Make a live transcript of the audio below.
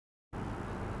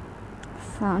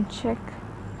Sound check.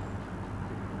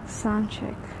 Sound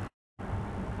check.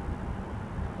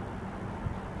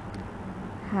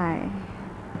 Hi.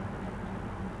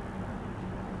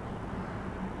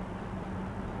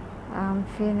 I'm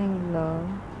feeling low,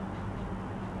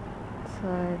 so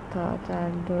I thought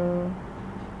I'd do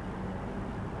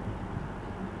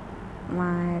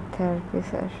my therapy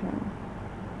session.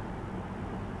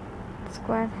 It's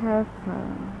quite helpful.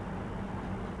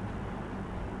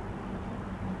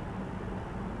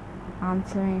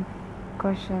 Answering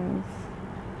questions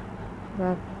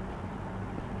that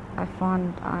I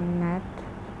found on net.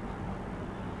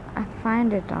 I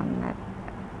find it on net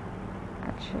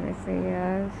actually for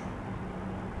years.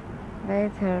 Very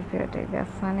therapeutic. They're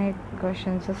funny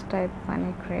questions. Just type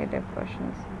funny, creative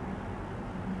questions.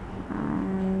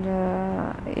 And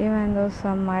even though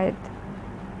some might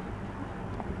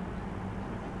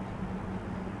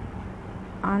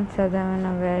answer them in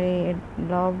a very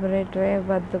elaborate way,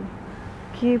 but the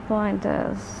key point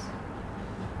is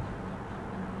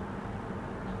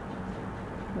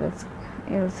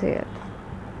you'll see it.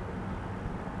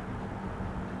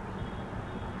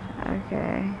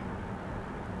 Okay.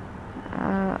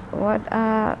 What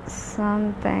are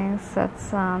some things that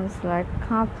sounds like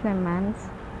compliments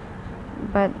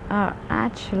but are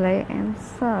actually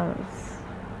insults?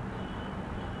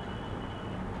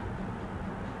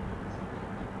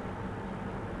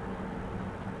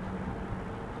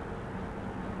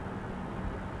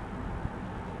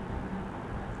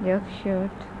 You're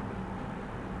cute.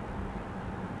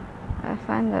 I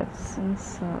find that's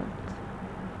insult.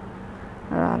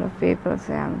 A lot of people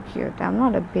say I'm cute. I'm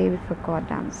not a baby, for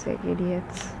goddamn sake,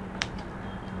 idiots.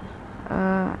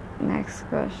 Next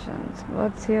questions.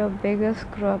 What's your biggest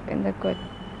screw up in the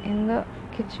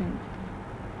kitchen?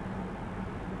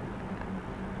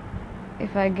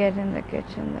 If I get in the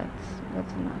kitchen,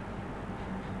 that's enough.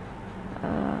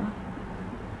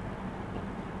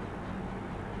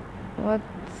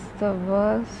 What's the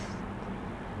worst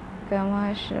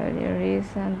commercial you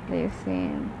recently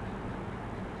seen?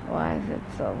 Why is it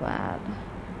so bad?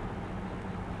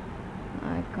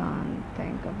 I can't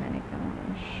think of any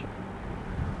commercial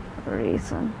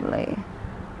recently.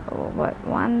 But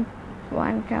one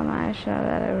commercial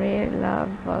that I really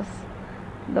loved was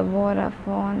the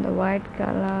Vodafone, the white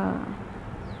color,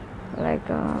 like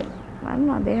I don't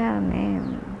know, they had a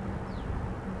name.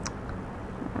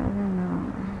 I don't know.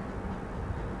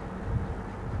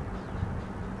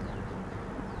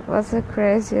 What's the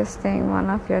craziest thing one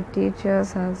of your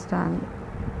teachers has done?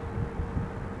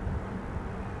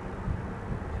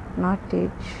 Not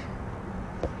teach.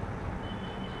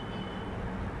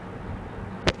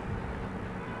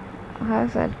 How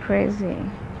is that crazy?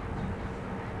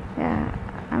 Yeah,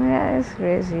 I mean, that is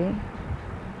crazy.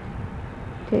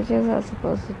 Teachers are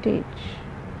supposed to teach.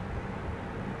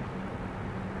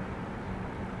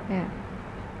 Yeah.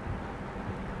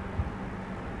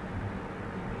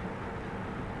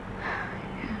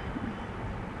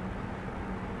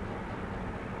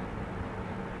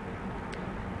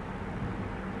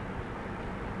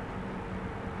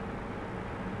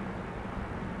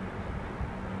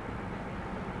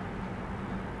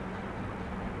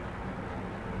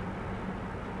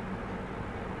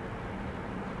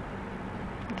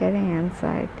 Getting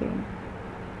anxiety.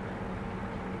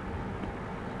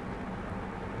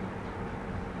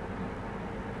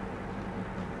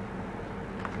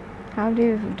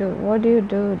 What do you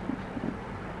do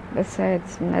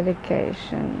besides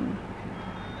medication?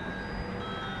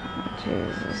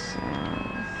 Jesus,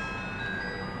 yes.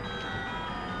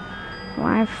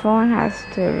 My phone has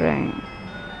to ring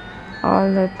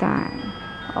all the time.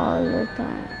 All the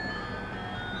time.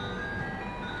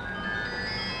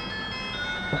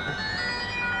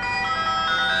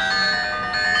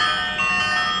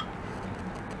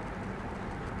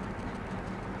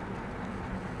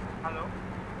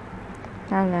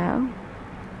 Hello.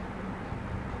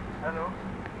 Hello.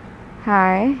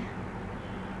 Hi.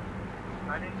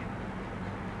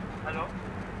 Hello.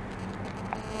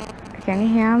 Can you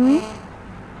hear me?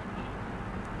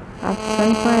 आप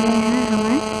सुन पा रहे हैं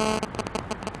हमें?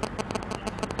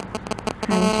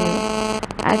 हाँ जी.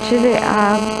 Actually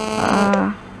आप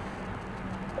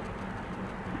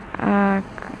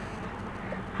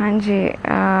हाँ जी,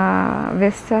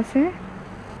 Vista से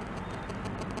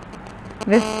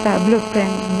Vista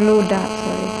blueprint blue dart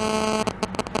sorry.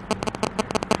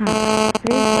 हाँ,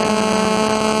 प्लीज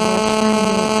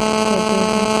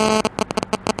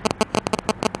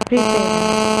प्रीपेड.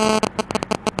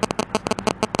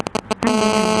 हाँ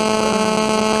जी,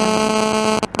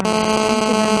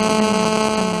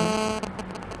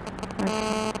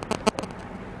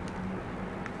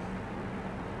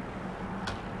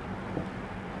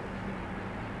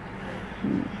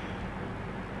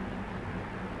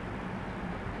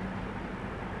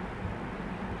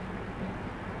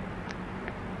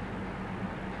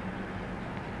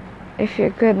 If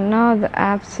you could know the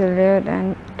absolute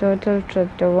and total truth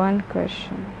to one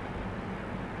question,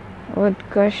 what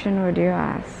question would you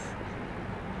ask?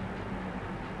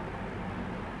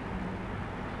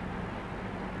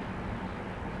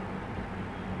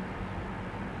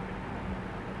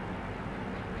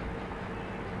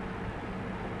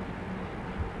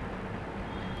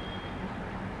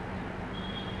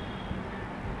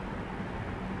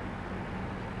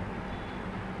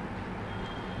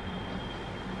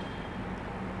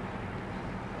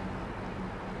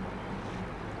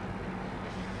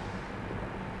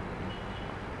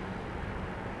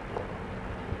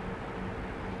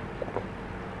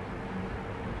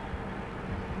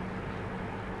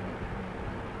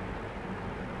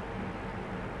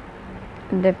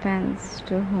 Depends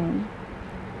to whom.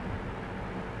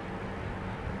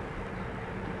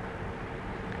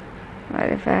 But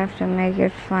if I have to make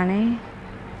it funny,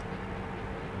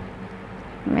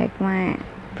 make my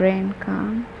brain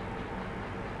calm,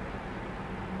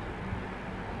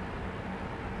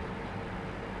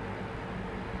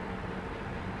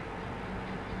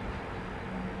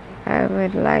 I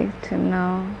would like to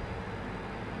know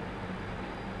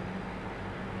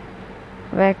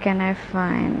where can I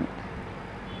find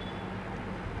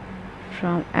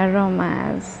from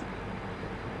Aroma's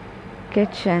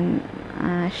kitchen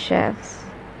chefs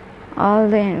all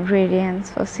the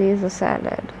ingredients for Caesar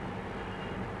salad.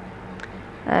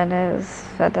 That is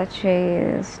feta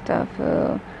cheese,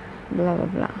 tofu, blah blah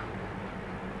blah.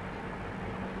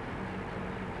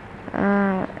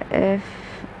 If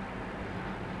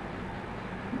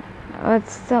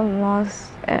what's the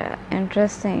most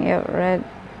interesting you've read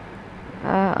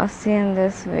or seen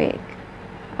this week?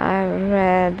 I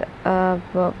read a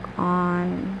book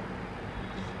on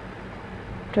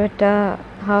Twitter,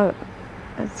 how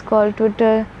it's called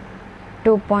Twitter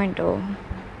 2.0.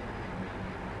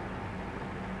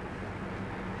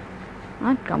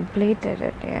 Not completed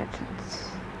it yet. It's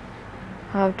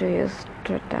how to use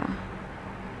Twitter.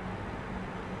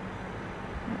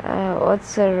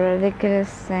 What's a ridiculous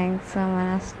thing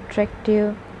someone has tricked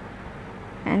you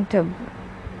into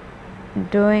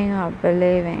doing or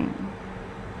believing?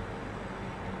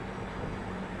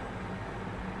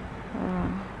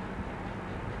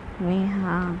 Me,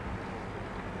 huh?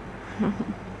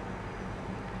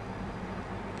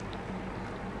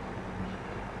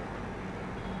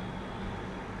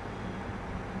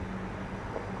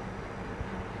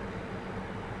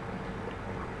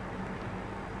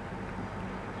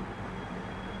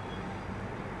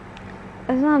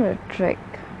 It's not a trick.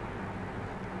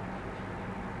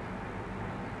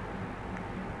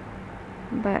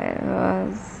 But it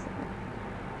was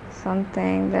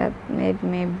something that made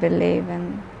me believe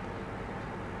in.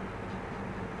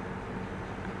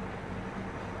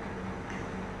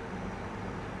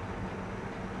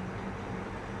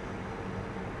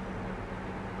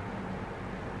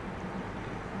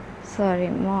 Sorry,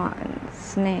 more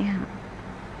Sneha.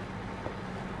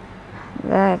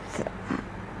 That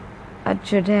a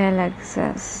Judea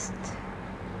exists,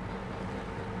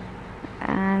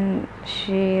 and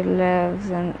she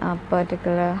lives in a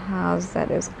particular house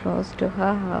that is close to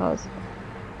her house.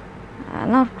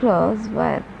 Not close,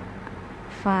 but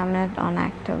 5 minutes on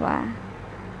Activa.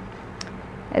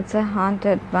 It's a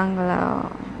haunted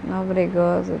bungalow. Nobody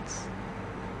goes.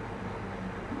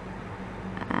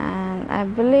 And I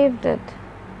believed it.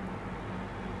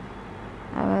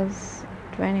 I was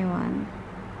 21.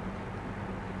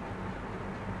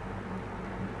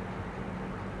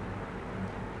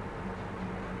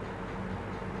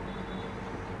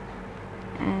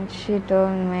 And she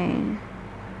told me,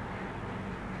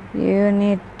 you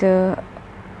need to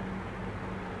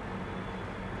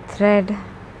thread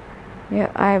your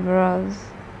eyebrows.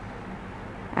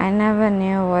 I never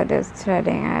knew what is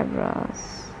threading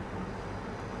eyebrows.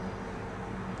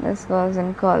 This was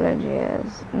in college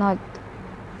years, not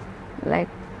like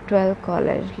 12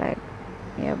 college, like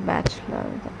your bachelor.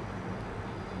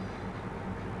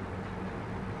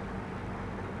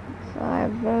 So I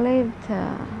believed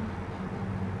her.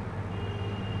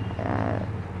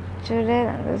 Today,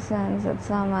 in the sense that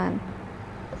someone,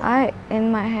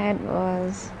 in my head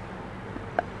was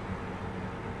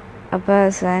a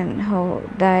person who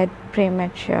died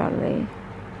prematurely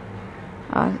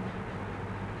or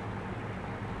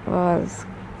was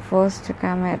forced to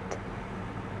commit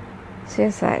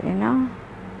suicide,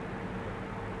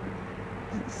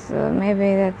 So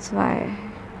maybe that's why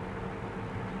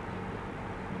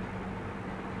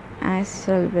I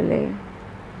still believe.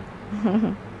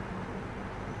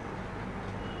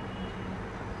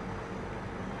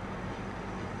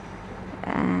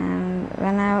 And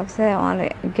when I say I want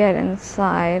to get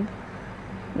inside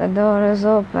The door is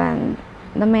open,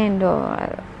 the main door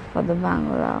for the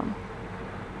bungalow.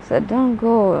 So don't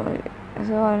go.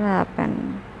 So what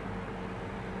happened?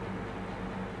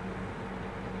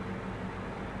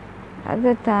 At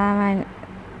the time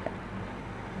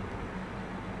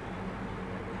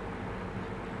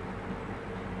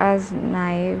I was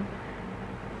naive.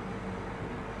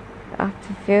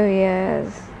 After a few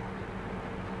years,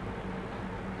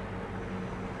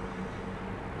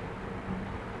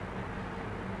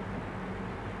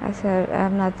 I said I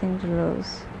have nothing to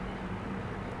lose.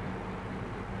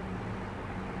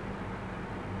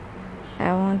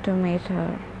 I want to meet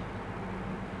her.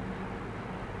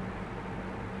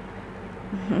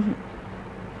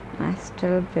 I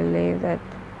still believe that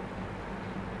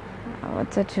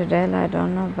what's a Chudel, I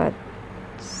don't know, but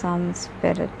some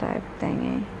spirit type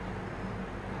thingy.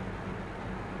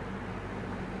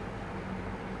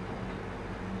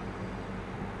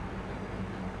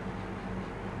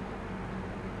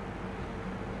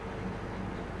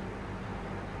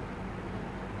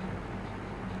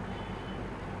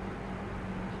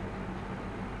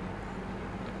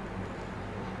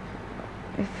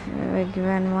 If we're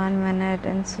given 1 minute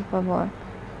in Super Bowl,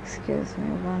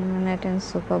 1 minute in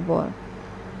Super Bowl.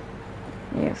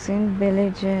 You've seen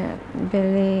Billie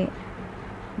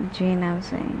Jean, I'm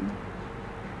saying.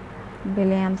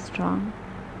 Billy Armstrong.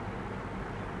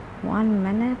 1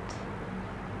 minute?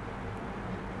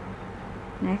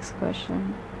 Next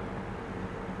question.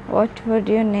 What would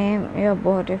you name your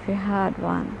boat if you had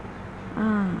one?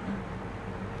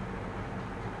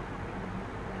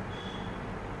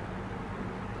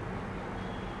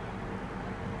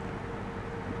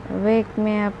 Wake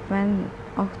me up when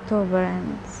October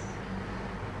ends.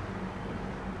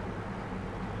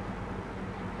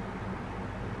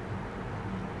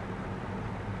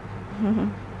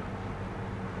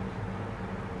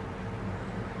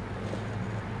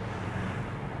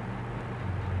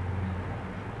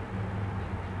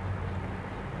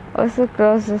 What's the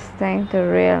closest thing to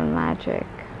real magic?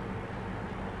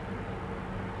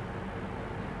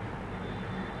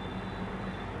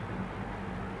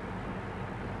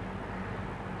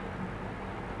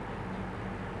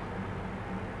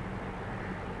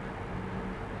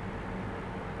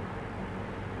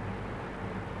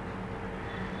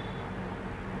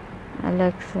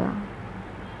 Alexa,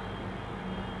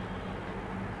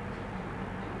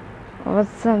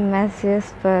 what's the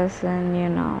messiest person you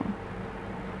know?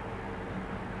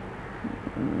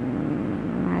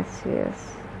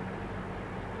 Messiest.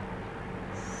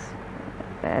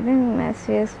 I think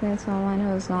messiest means someone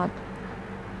who's not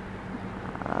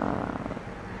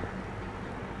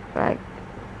like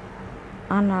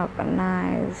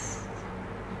unorganized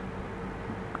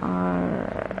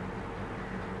or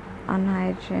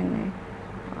unhygienic,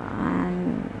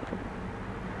 and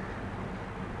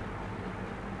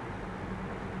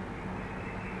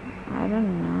I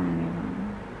don't know anyone.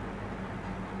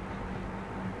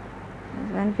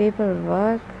 When people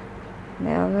work,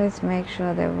 they always make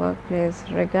sure their workplace,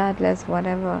 regardless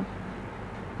whatever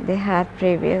they had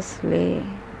previously,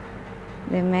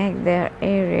 they make their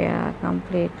area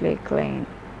completely clean.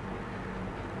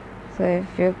 So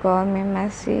if you call me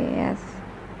messy, yes,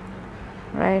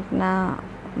 right now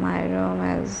my room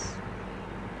is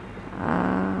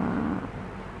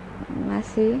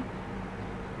messy,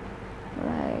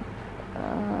 like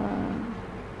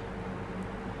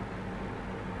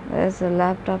there's a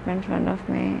laptop in front of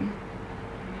me,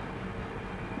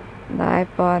 the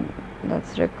iPod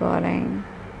that's recording,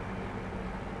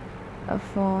 a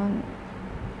phone,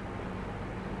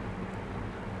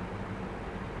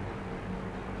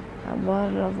 a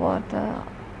bottle of water,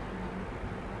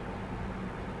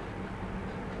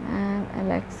 and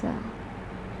Alexa.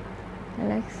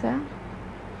 Alexa,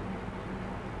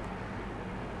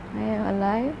 are you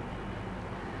alive?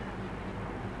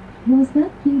 Was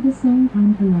that play the song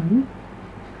I'm Alive?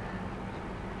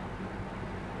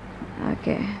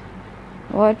 Okay.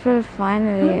 What will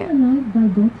finally... I'm Alive by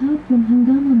Gotha from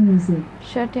Hangama Music.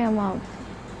 Shut your mouth.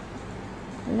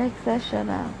 Alexa, shut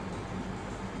up.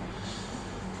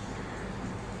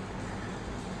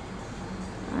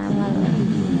 I'm alive.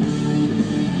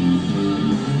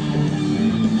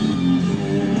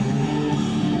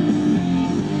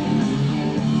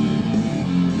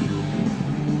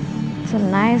 It's a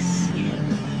nice...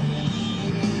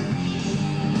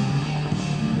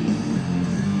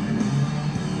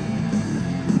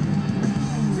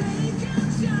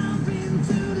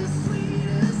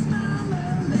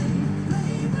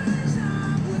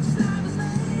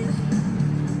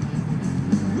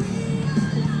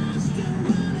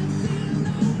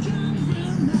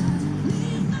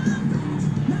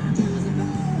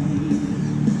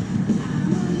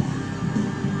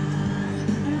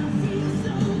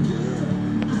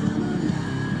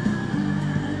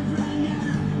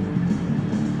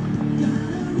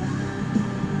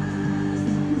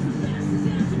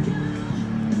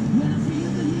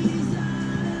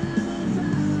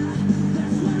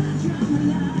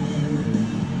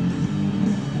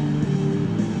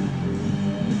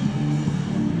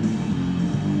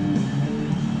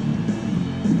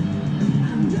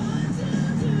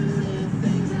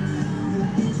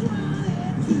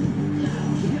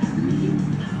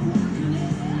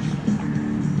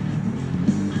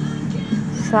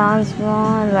 sounds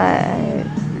more like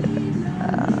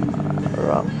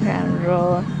rock and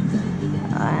roll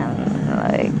and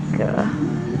like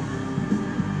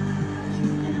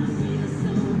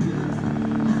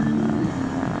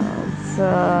so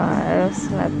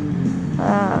Aerosmith.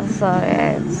 Sorry,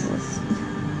 it's just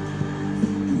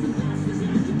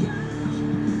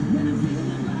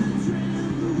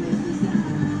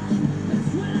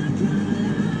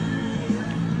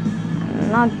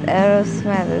not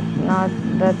Aerosmith. It's not.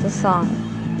 That's a song.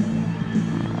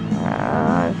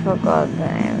 I forgot the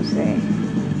name. See.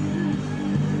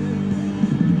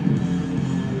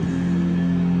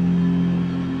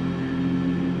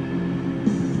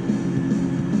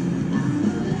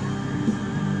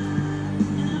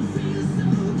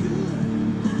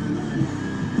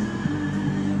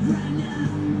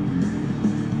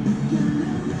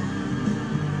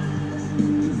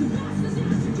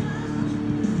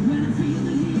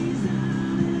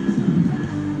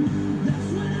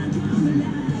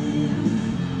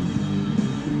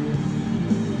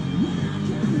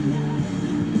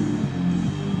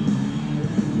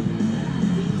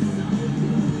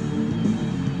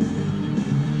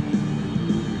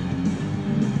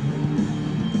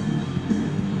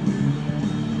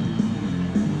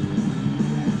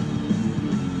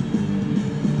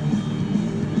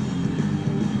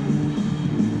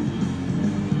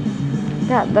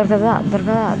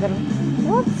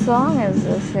 What song is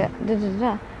this?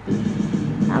 Yeah.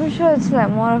 I'm sure it's like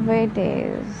more of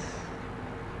 80s.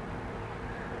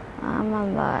 I'm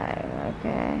alive,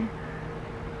 okay.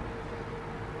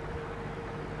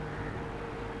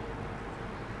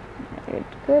 It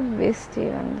could be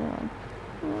Steven though.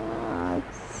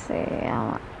 Let's see.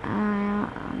 I'm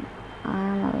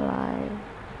alive.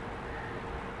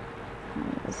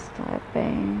 I'm just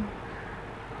typing.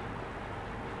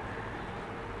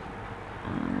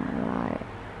 I'm alive.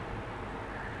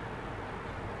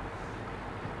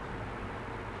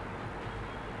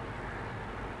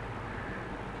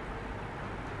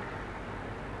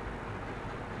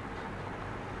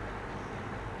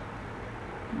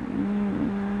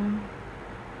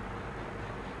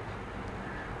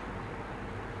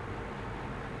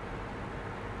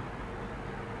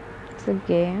 It's a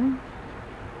game.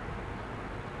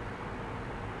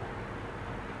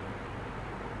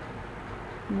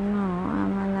 No,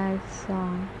 I'm a live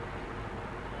song.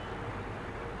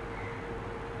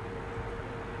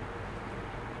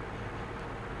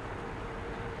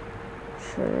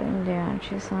 Celine Dion,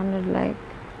 she sounded like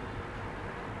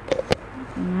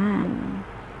man.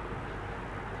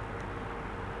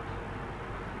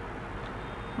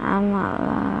 I'm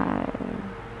alive.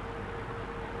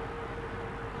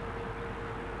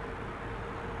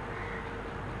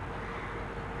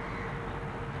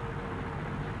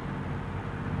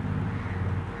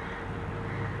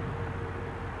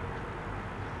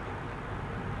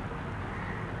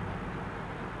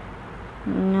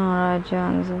 Nora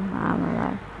Jones, I'm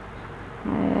alive.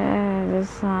 Yeah, this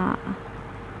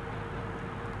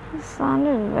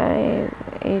sounded very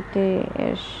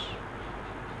 80-ish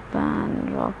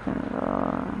band rock and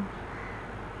roll.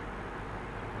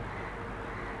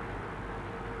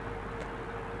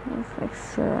 It's like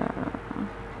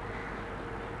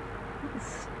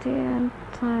Steven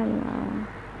Tyler.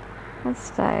 Let's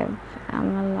type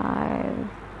I'm alive.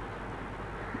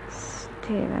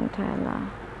 Steven Tyler.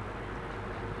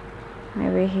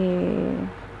 Maybe he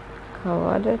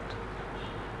covered it.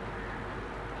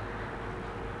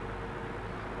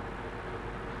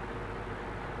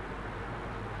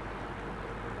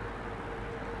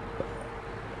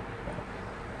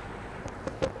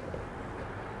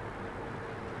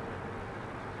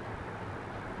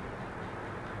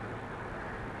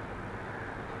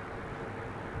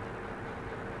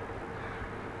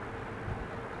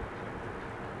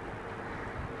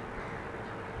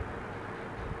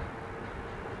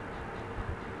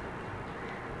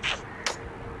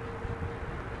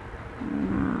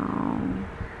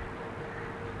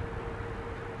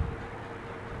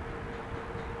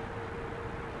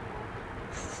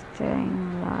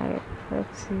 Staying alive.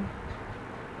 Let's see.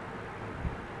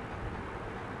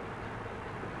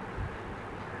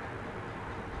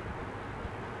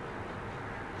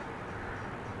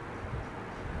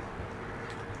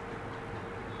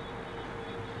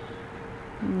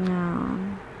 No.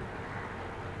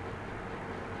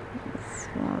 It's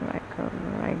more like a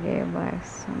reggae by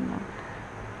someone.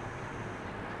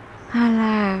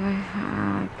 Alive.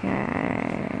 Okay.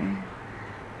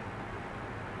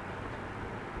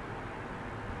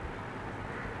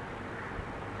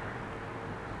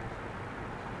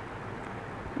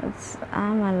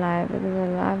 I'm alive because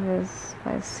alive is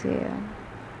by Sia.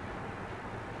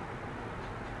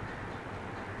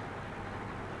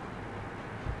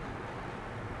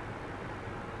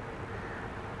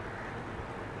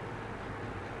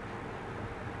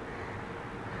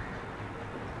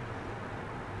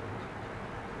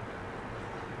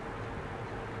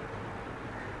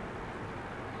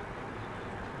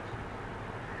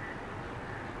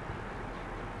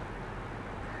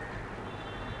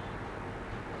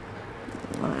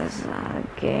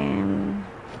 game,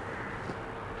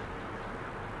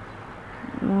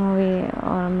 movie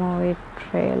or movie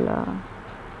trailer.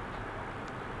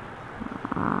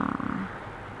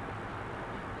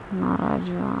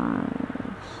 Narajuan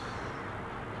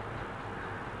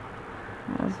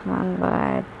is won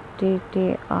by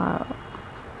TTR.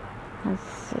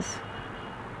 That's just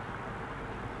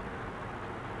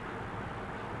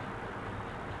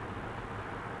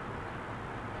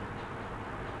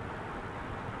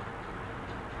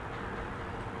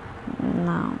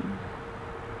now.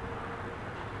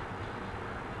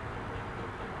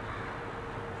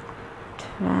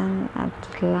 Twin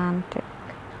Atlantic.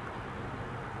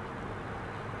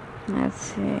 Let's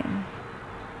see.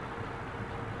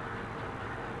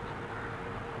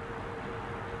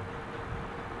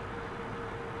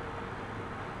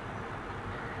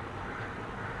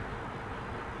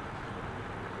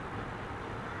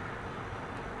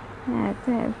 Yeah, I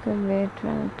think it could be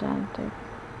Twin Atlantic.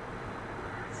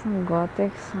 Some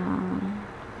gothic sound.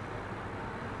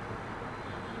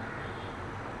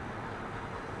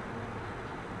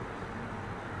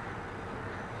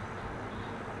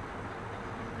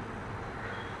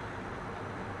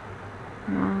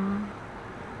 No.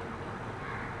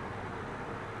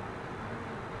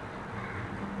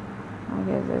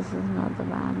 Okay, this is not the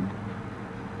band.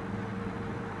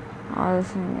 Or the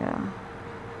singer.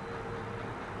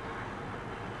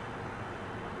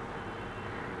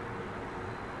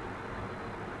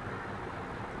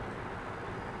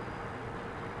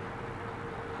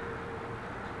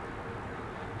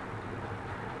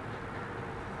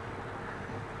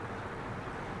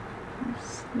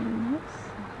 Next.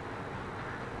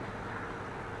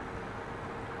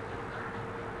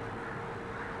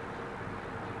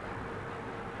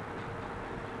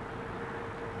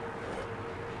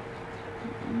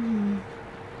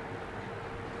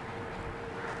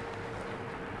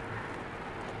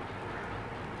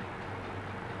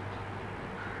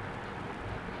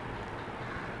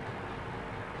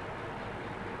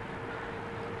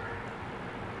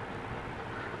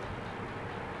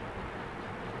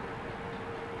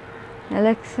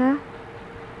 Alexa,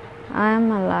 I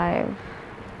am alive.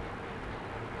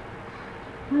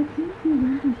 I think you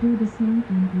want to hear the song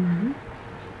I'm Alive.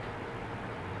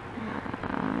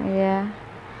 Yeah.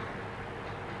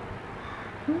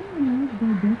 I'm Alive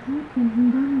by Gotha from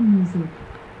Hungama Music.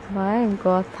 By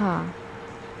Gotha.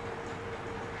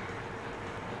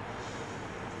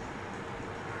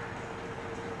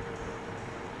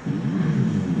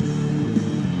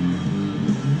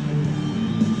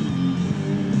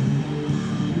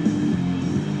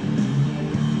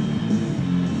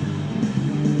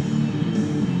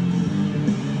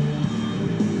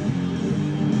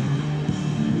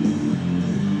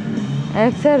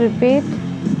 Alexa, repeat.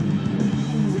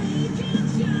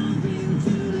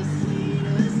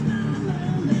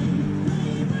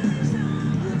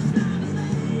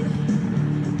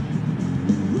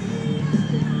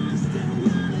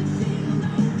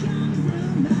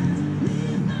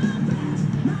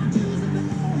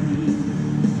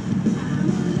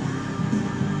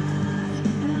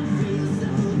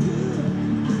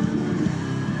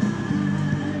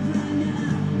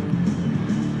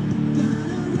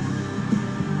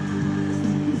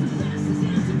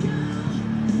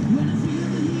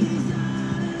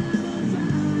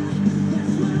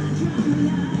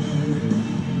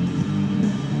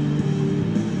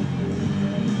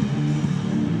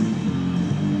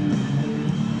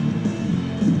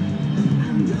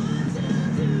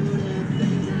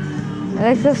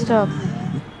 Alexa, stop.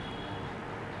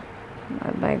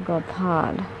 By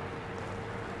Gothard.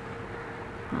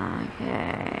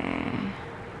 Okay.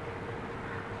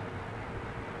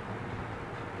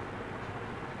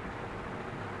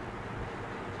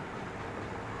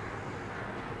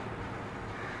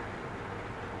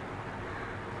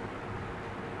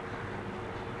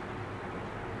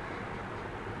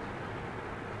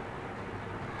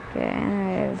 Okay,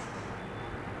 anyways,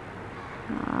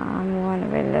 I'm going to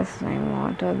be listening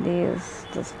more to these.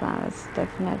 This band is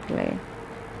definitely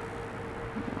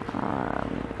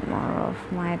more of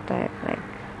my type, like,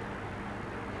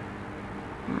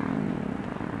 and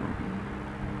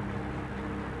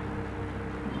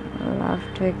love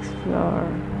to explore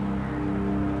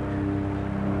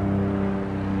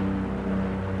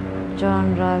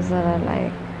genres that I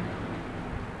like.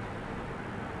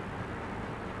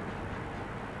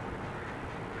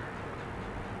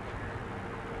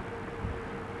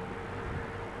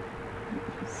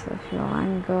 So if you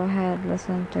want, go ahead,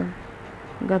 listen to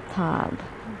Gothard.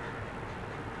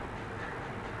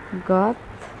 Gothard,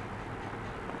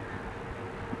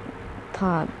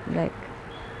 like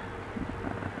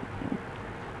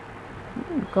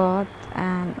Goth,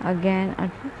 and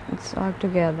again it's all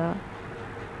together.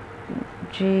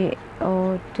 Gottard.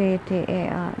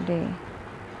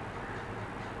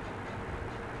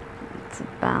 It's a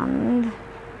band.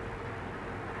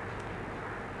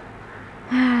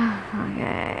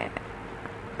 Okay,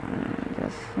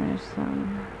 just finish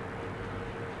some.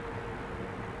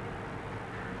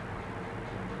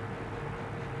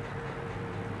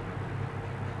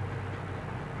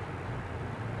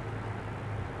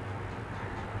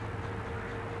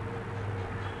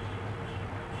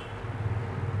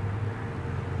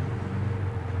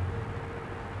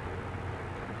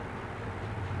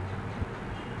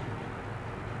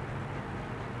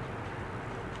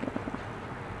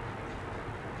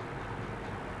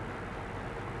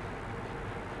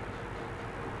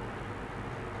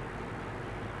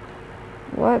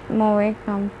 What movie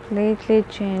completely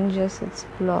changes its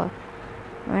plot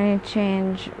when you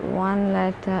change one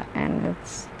letter in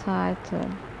its title?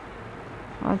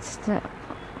 What's the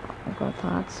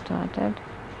Gothard started?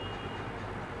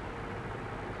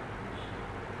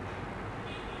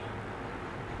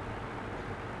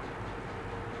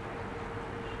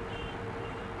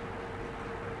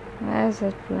 Where is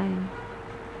it playing?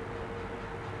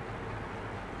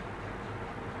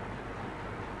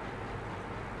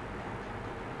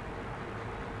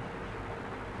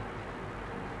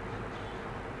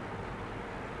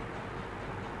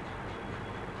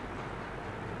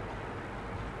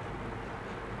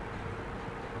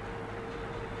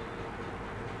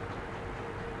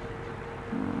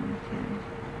 Okay.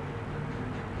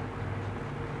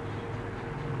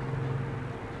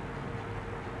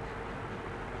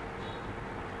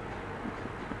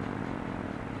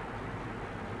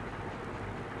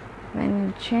 When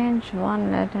you change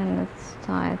one letter in its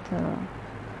title,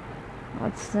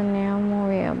 what's the new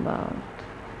movie about?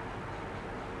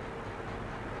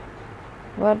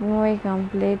 What movie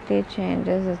completely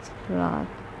changes its plot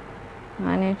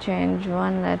when you change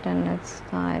one letter in its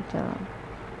title?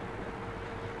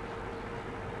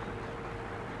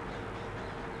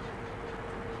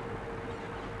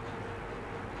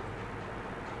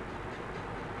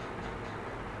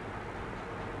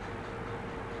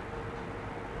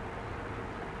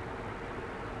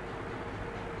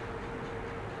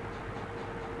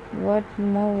 What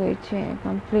movie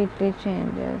completely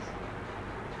changes?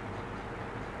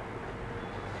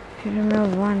 If you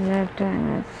remove one letter in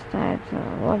its title,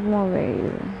 what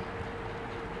movie?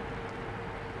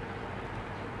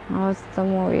 What's the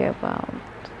movie about?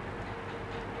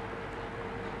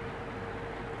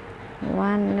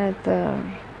 One letter.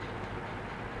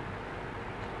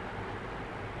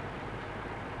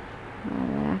 I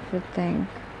have to think.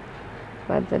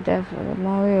 But the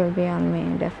movie will be on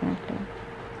me, definitely.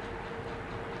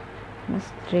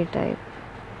 Mystery type.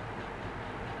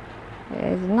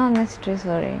 It's not mystery,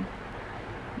 sorry.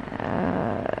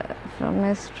 From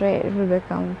mystery it will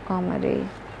become comedy.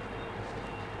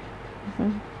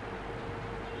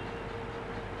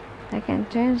 I can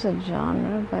change the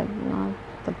genre but not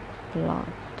the plot.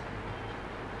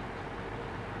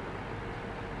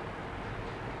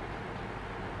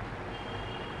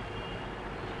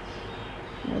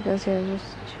 Because you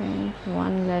just change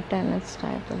one letter in its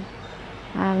title.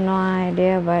 I have no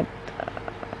idea, but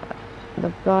the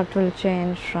plot will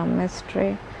change from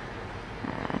mystery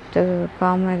to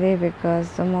comedy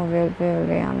because the movie will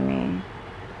be on me.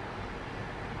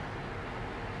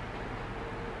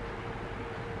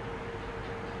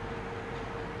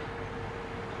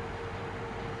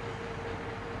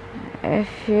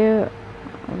 If you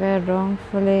were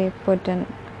wrongfully put in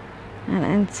an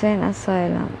insane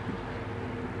asylum,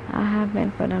 I have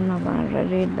been put. I'm not going to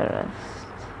read the rest.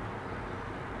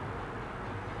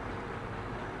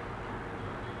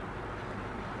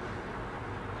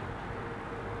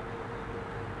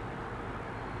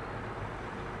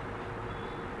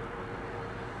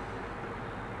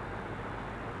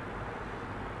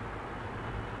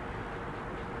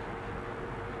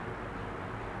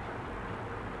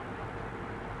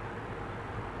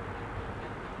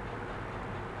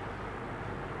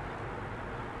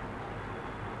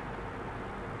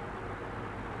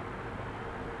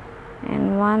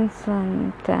 In one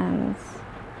sentence,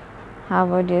 how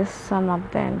would you sum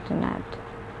up the internet?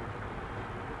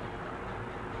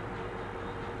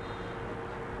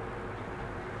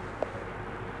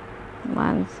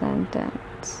 One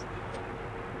sentence.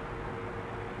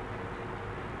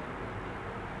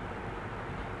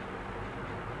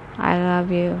 I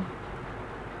love you.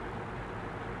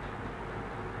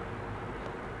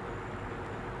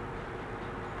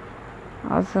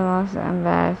 What's the most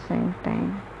embarrassing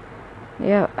thing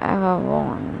you've ever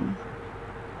worn?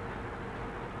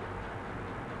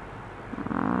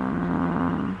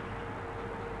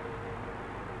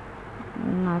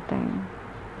 nothing.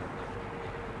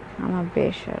 I'm a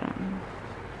Besharam.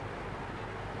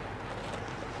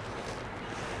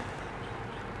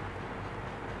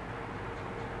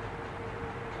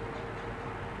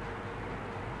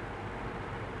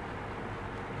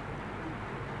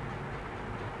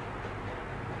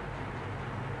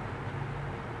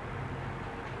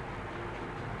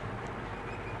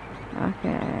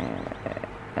 Okay,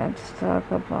 let's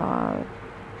talk about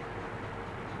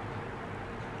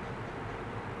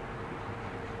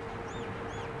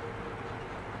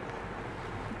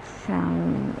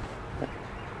some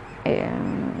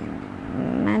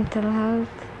mental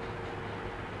health,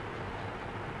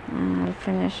 and I'll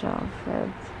finish off with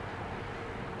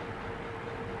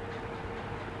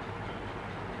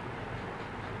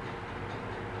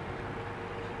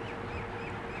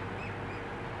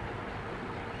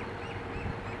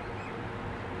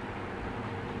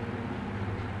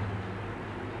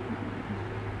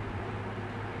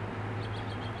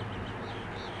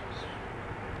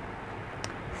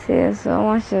see so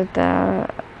much to tell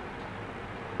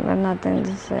but nothing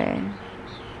to say.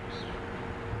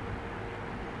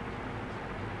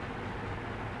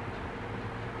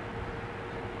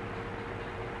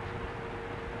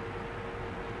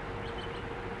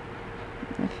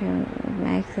 If it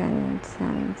makes any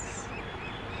sense.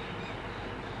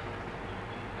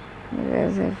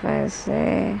 Because if I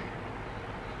say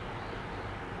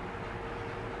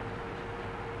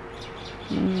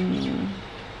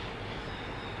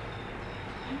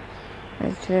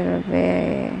it will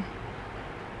be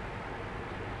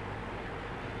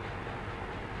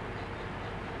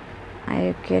are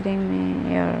you kidding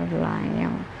me? You're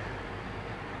lying.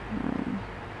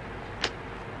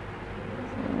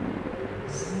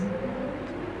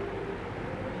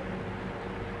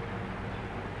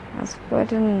 I was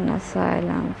put in an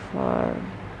asylum for,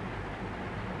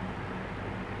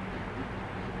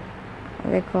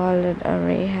 they called it a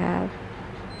rehab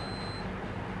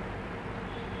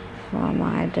for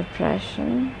my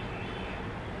depression,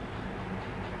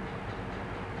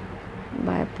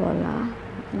 bipolar,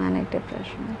 manic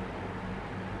depression,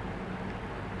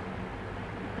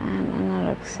 and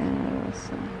anorexia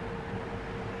nervosa.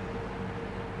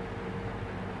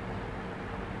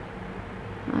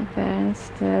 My parents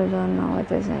still don't know what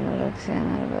is anorexia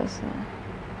nervosa.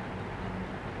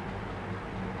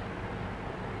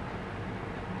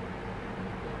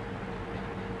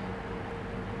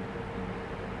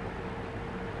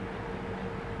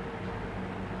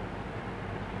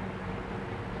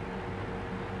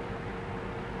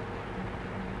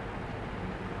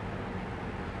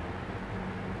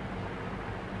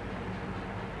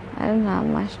 I don't have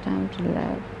much time to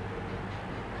live.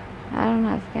 I don't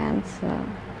have cancer.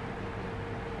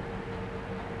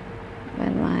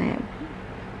 When my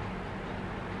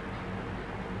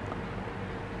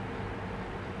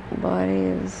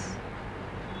body's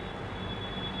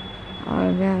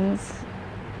organs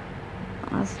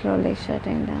are slowly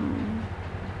shutting down.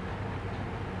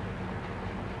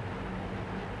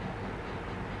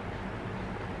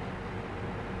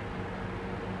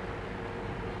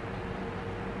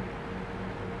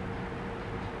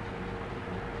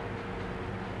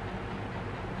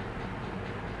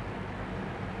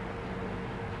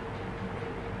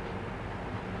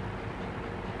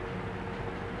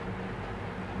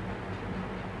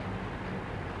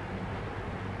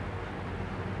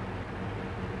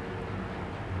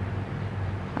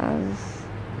 As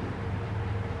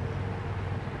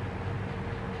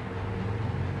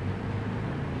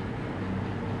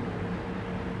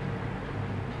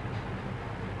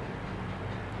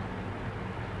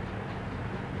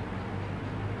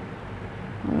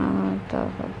I'm not going to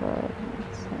talk about it.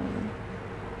 So